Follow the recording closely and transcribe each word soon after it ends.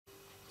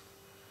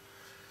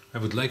I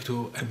would like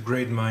to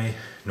upgrade my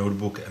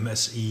notebook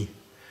MSI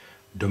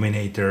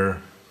Dominator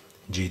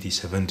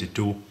GT72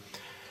 to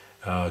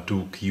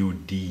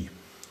QD.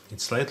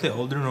 It's slightly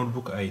older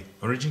notebook. I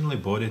originally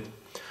bought it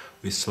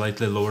with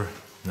slightly lower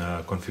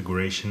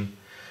configuration,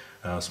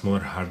 smaller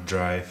hard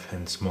drive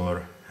and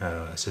smaller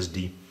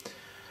SSD,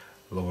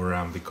 lower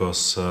RAM,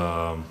 because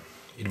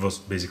it was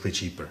basically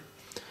cheaper.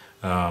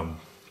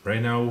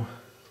 Right now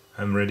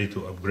I'm ready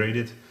to upgrade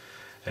it,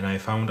 and I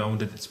found out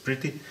that it's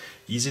pretty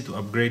easy to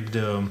upgrade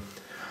the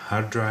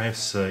hard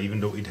drives, even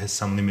though it has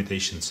some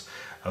limitations.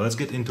 Let's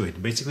get into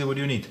it. Basically what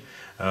you need,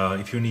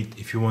 if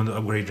you want to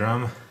upgrade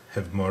RAM,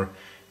 have more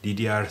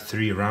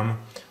DDR3 RAM.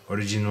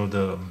 Original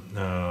the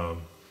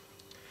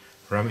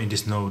RAM in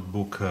this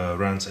notebook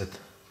runs at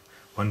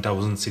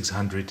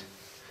 1600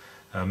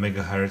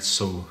 megahertz,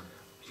 so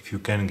if you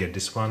can get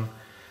this one,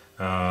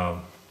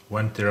 1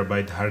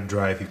 terabyte hard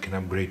drive, you can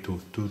upgrade to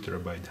 2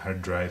 terabyte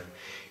hard drive.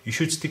 You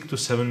should stick to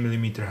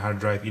 7mm hard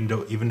drive,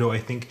 even though I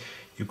think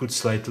you could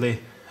slightly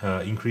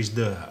increase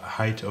the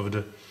height of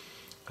the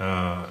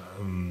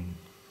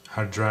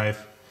hard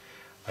drive.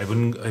 I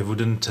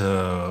wouldn't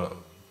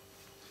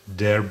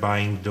dare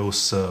buying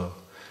those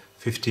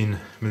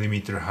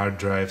 15mm hard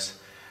drives.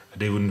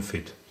 They wouldn't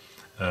fit.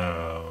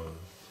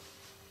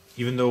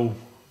 Even though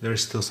there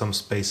is still some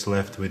space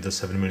left with the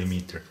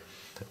 7mm.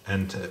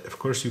 And of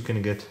course you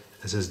can get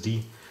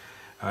SSD.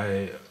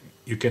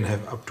 You can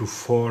have up to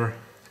 4,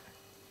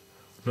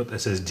 not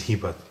SSD,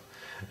 but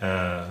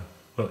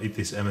well, it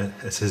is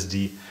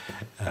SSD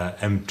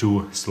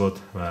M2 slot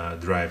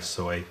drive.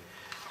 So I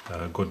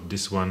got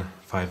this one,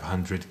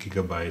 500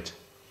 gigabyte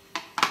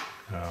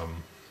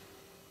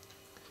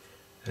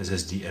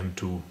SSD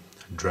M2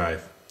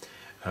 drive.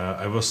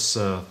 I was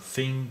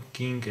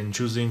thinking and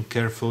choosing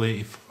carefully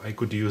if I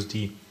could use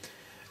the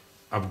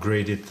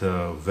upgraded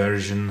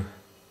version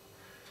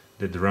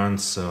that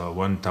runs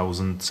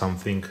 1000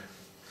 something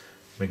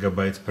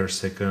megabytes per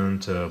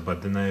second,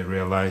 but then I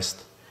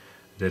realized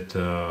that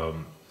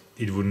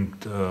it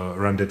wouldn't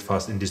run that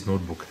fast in this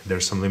notebook.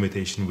 There's some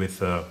limitation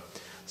with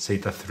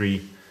SATA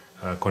 3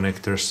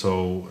 connector,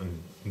 so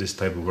this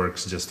type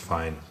works just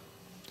fine.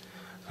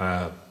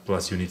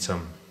 Plus you need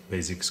some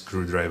basic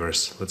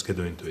screwdrivers. Let's get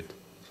into it.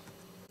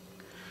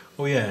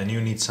 Oh yeah, and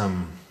you need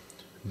some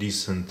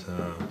decent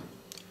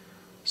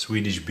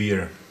Swedish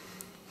beer.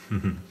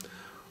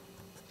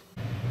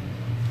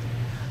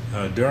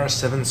 There are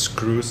 7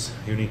 screws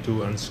you need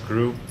to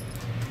unscrew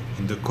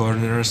in the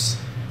corners,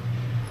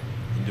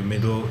 in the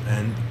middle,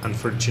 and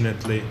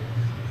unfortunately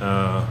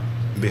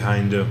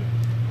behind the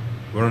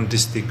warranty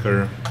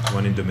sticker,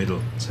 one in the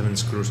middle. 7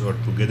 screws all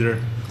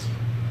together.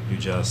 You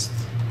just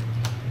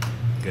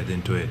get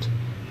into it.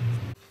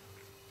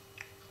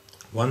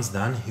 Once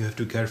done, you have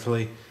to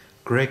carefully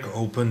crack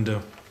open the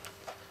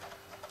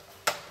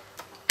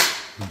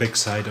back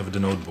side of the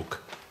notebook.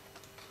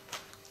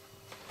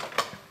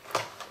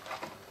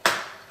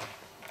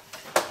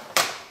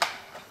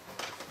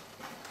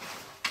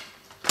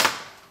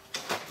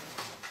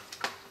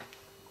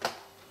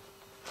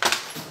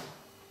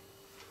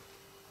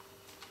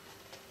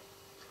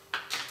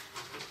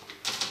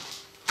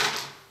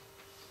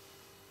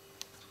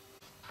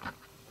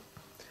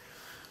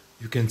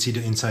 You can see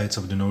the insides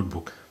of the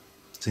notebook.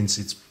 Since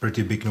it's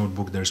pretty big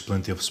notebook, there's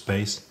plenty of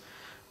space.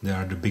 There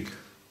are the big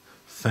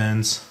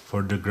fans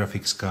for the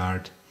graphics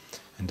card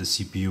and the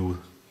CPU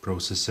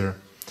processor.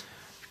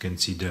 You can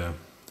see the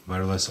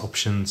wireless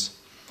options.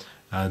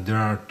 There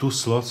are 2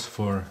 slots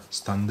for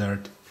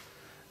standard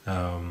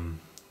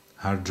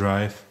hard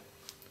drive.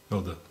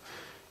 Well,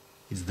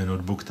 it's the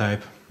notebook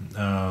type.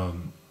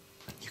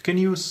 You can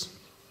use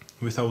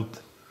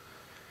without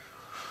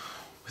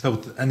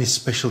any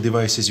special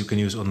devices. You can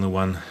use only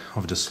one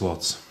of the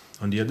slots.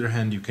 On the other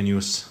hand, you can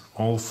use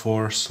all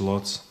 4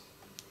 slots,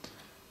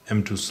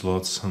 M2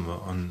 slots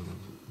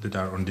that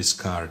are on this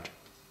card,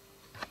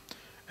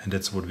 and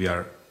that's what we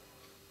are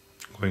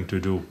going to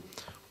do.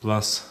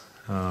 Plus,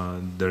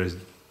 there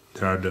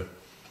are the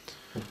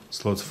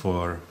slots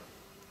for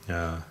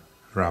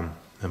RAM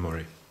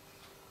memory.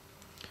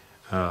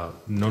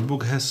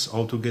 Notebook has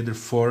altogether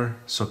 4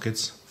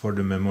 sockets for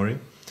the memory.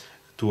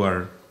 2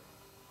 are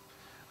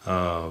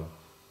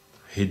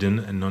hidden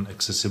and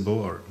non-accessible,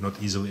 or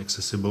not easily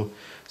accessible.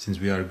 Since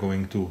we are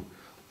going to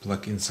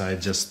plug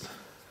inside just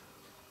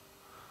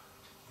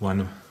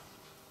one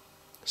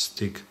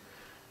stick,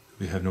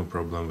 we have no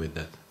problem with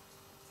that.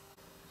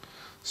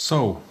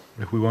 So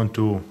if we want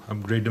to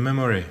upgrade the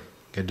memory,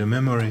 get the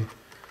memory,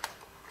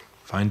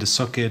 find the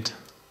socket,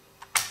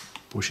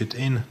 push it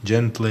in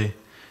gently,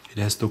 it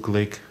has to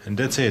click, and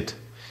that's it.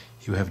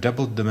 You have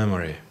doubled the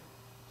memory.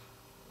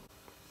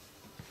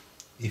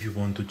 If you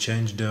want to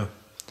change the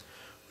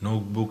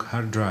notebook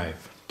hard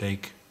drive,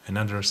 take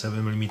another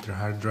 7mm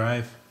hard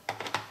drive,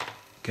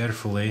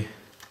 carefully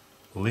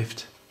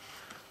lift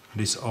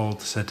this old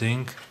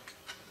setting.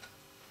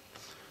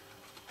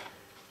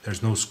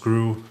 There's no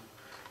screw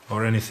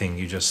or anything,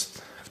 you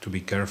just have to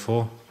be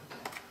careful.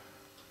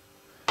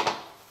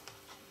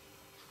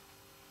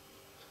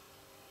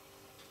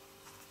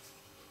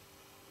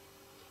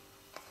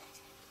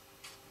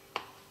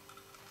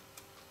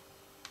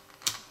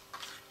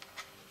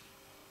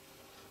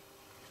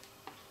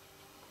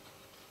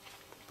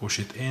 push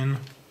it in,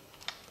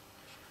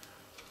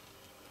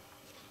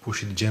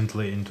 push it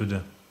gently into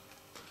the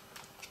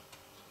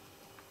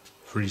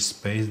free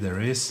space there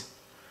is.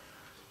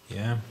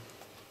 Yeah,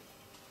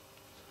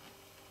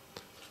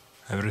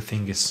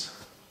 everything is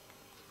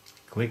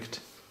clicked.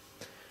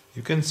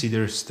 You can see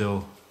there's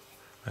still,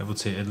 I would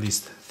say, at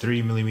least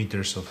 3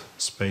 millimeters of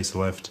space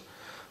left,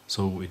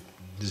 so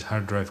this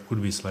hard drive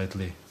could be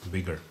slightly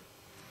bigger.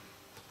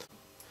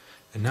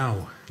 And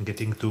now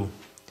getting to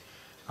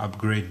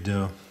upgrade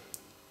the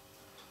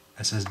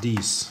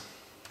SSDs.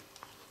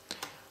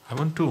 I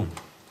want to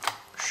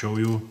show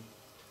you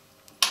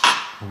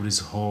how this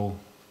whole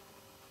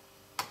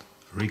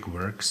rig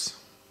works.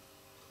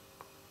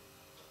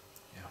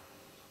 Yeah.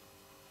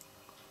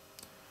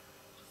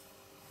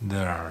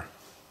 There are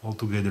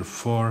altogether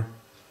 4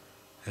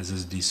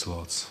 SSD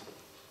slots,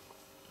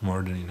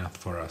 more than enough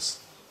for us.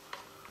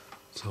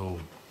 So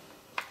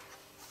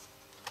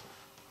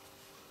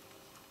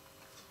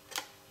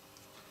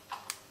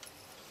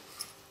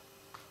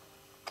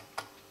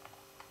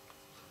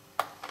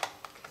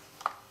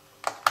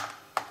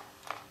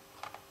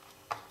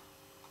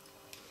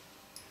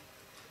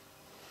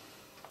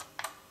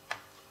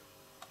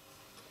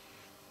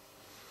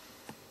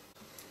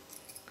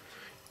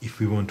if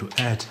we want to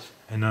add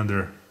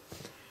another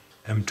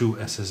M2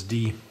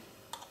 SSD,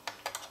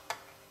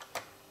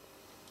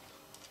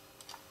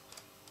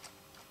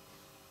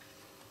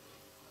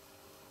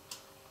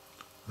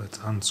 let's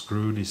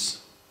unscrew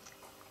this.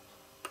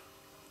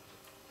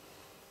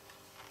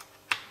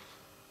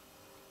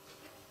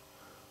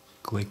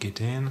 Click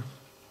it in.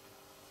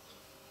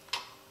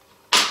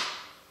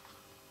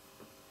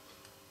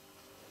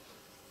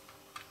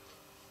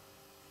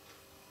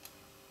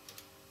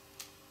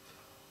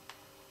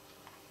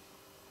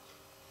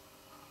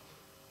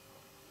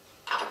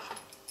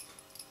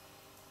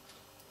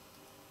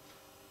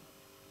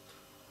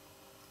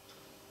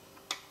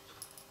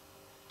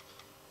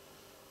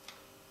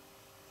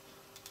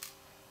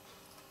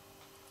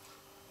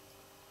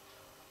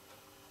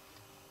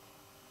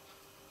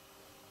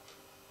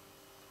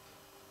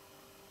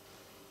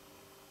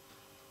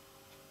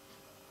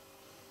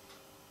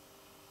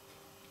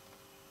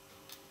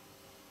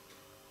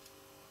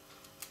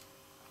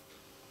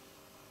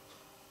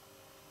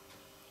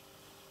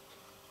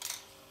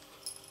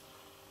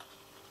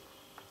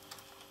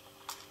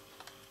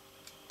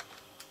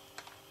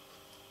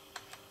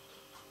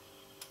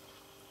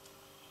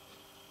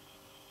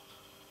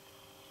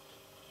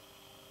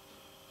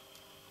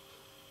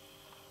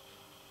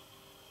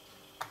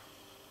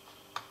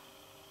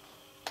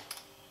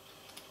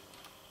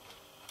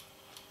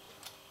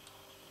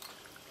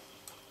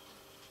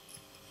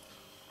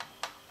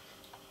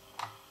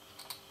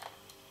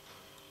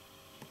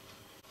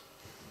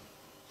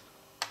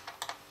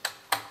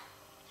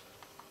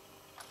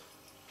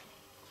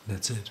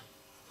 That's it.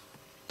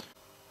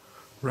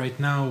 Right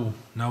now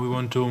we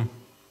want to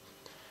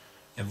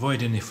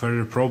avoid any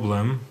further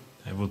problem.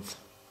 I would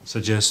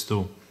suggest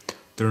to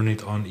turn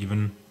it on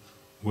even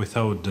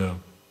without the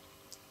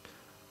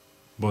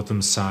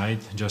bottom side,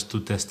 just to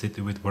test it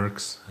if it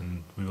works,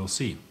 and we will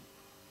see.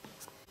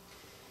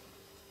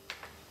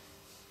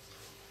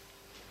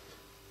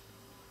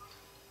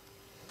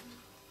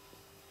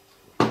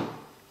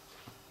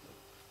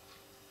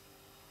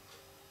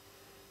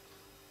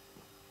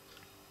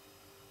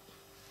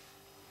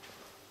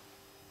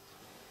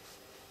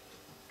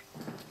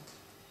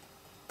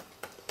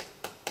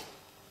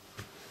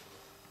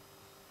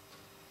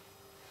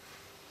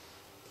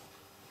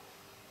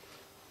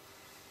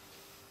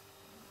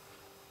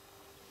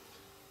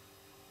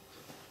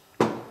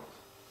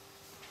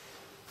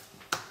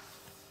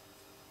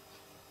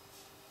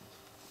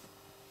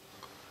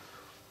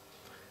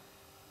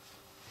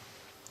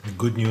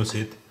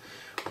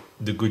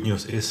 The good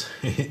news is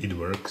it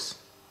works.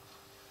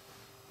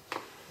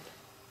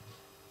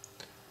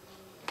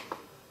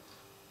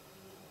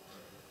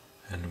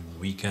 And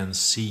we can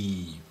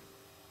see.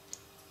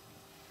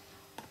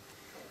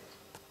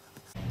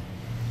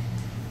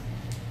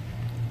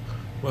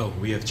 Well,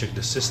 we have checked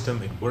the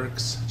system, it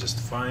works just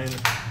fine.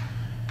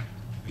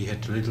 We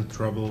had a little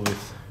trouble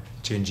with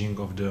changing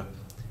of the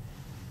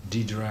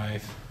D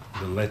drive,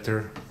 the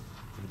letter,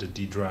 the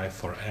D drive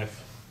for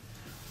F.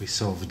 We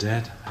solved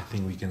that. I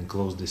think we can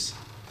close this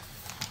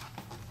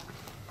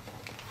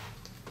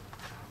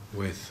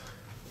with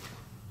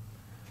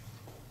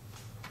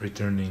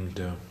returning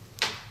the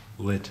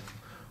lid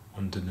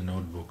onto the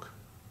notebook.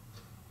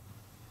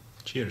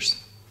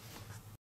 Cheers!